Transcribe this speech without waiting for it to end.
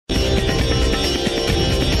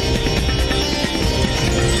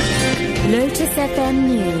Lotus FM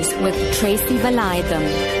News with Tracy Valaydham.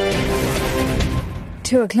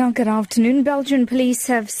 2 o'clock at afternoon, Belgian police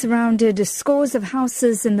have surrounded scores of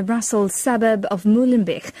houses in the Brussels suburb of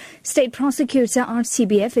Molenbeek. State prosecutor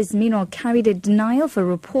RCBF has meanwhile carried a denial for a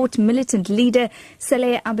report militant leader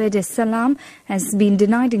Saleh Abed Salam has been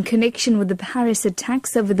denied in connection with the Paris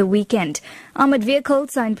attacks over the weekend. Armoured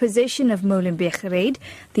vehicles are in possession of Molenbeek raid.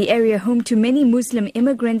 The area home to many Muslim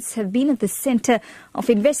immigrants have been at the centre of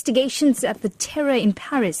investigations at the terror in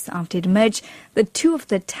Paris after it emerged that 2 of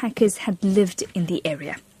the attackers had lived in the area.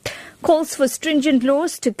 Calls for stringent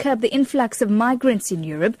laws to curb the influx of migrants in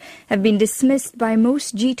Europe have been dismissed by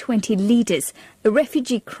most G20 leaders. The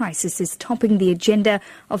refugee crisis is topping the agenda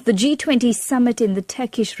of the G20 summit in the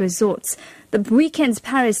Turkish resorts. The weekend's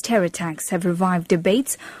Paris terror attacks have revived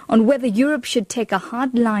debates on whether Europe should take a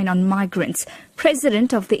hard line on migrants.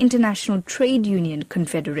 President of the International Trade Union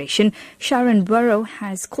Confederation, Sharon Burrow,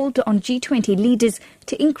 has called on G20 leaders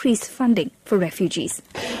to increase funding for refugees.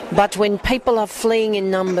 But when people are fleeing in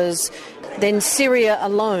numbers, then Syria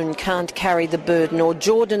alone can't carry the burden, or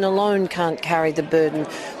Jordan alone can't carry the burden,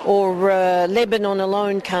 or Lebanon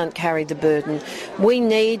alone can't carry the burden. We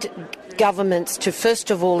need governments to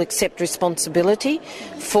first of all accept responsibility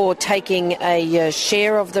for taking a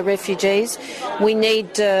share of the refugees. We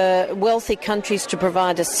need wealthy countries to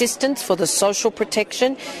provide assistance for the social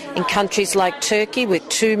protection in countries like Turkey with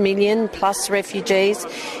 2 million plus refugees.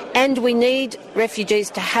 And we need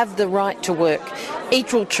refugees to have the right to work,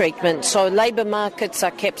 equal treatment, so labour markets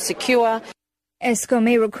are kept secure. Eskom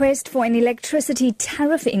may request for an electricity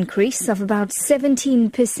tariff increase of about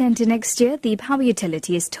 17% next year. The power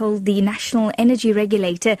utility has told the National Energy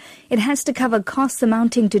Regulator it has to cover costs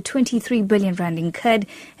amounting to 23 billion rand incurred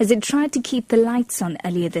as it tried to keep the lights on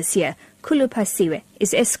earlier this year. Kulu Pasiwe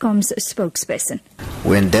is Eskom's spokesperson.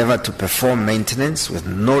 We endeavour to perform maintenance with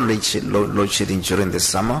no load shedding during the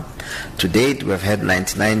summer. To date, we have had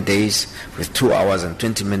 99 days with 2 hours and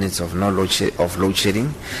 20 minutes of load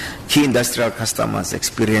shedding. Key industrial customers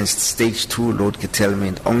experienced stage 2 load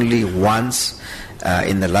curtailment only once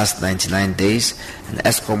in the last 99 days. And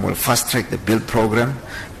Eskom will fast-track the build program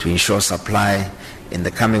to ensure supply in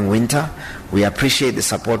the coming winter. We appreciate the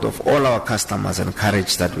support of all our customers and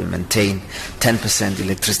encourage that we maintain 10%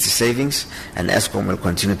 electricity savings, and Eskom will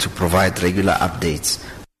continue to provide regular updates.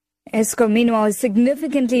 Eskom, meanwhile, has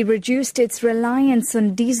significantly reduced its reliance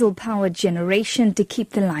on diesel power generation to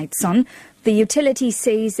keep the lights on. The utility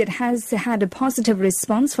says it has had a positive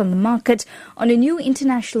response from the market on a new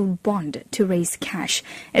international bond to raise cash.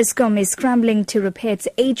 Eskom is scrambling to repair its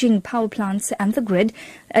aging power plants and the grid.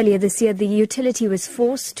 Earlier this year, the utility was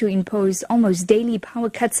forced to impose almost daily power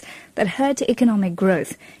cuts that hurt economic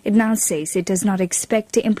growth. It now says it does not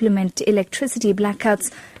expect to implement electricity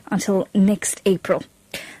blackouts until next April.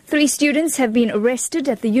 3 students have been arrested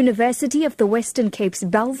at the University of the Western Cape's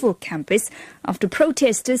Bellville campus after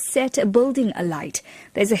protesters set a building alight.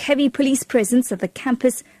 There's a heavy police presence at the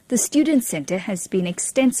campus. The student centre has been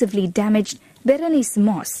extensively damaged. Berenice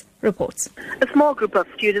Moss reports. A small group of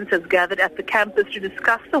students has gathered at the campus to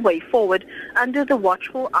discuss the way forward under the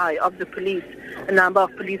watchful eye of the police. A number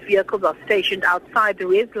of police vehicles are stationed outside the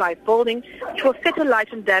Res Life building, which was set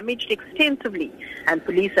alight and damaged extensively, and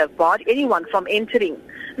police have barred anyone from entering.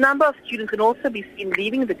 A number of students can also be seen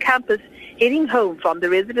leaving the campus, heading home from the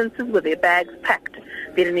residences with their bags packed.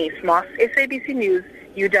 Berenice Moss, SABC News,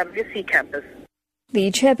 UWC campus. The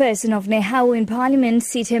chairperson of NEHAWU in Parliament,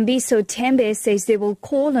 Sitembiso Tembe, says they will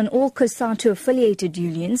call on all COSATU-affiliated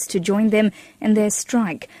unions to join them in their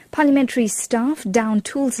strike. Parliamentary staff downed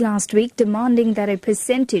tools last week, demanding that a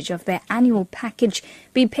percentage of their annual package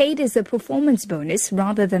be paid as a performance bonus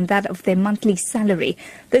rather than that of their monthly salary.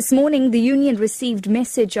 This morning, the union received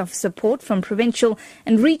message of support from provincial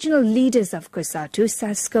and regional leaders of COSATU,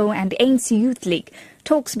 SASCO and ANC Youth League.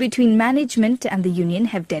 Talks between management and the union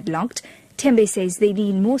have deadlocked. Tembe says they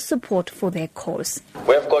need more support for their cause.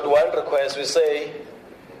 We have got one request. We say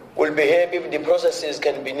we'll be happy if the processes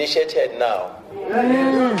can be initiated now,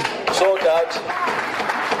 so that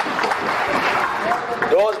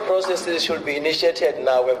those processes should be initiated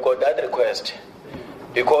now. We've got that request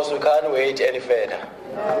because we can't wait any further,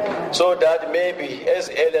 so that maybe as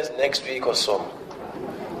early as next week or so,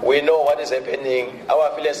 we know what is happening.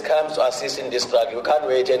 Our affiliates come to assist in this struggle. We can't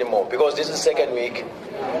wait anymore because this is the second week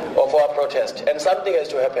of our protest and something has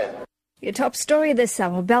to happen. Your top story this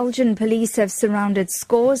hour: Belgian police have surrounded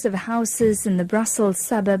scores of houses in the Brussels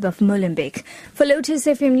suburb of Molenbeek. For Lotus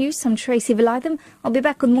FM News, I'm Tracy Valaydham. I'll be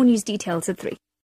back with more news details at 3.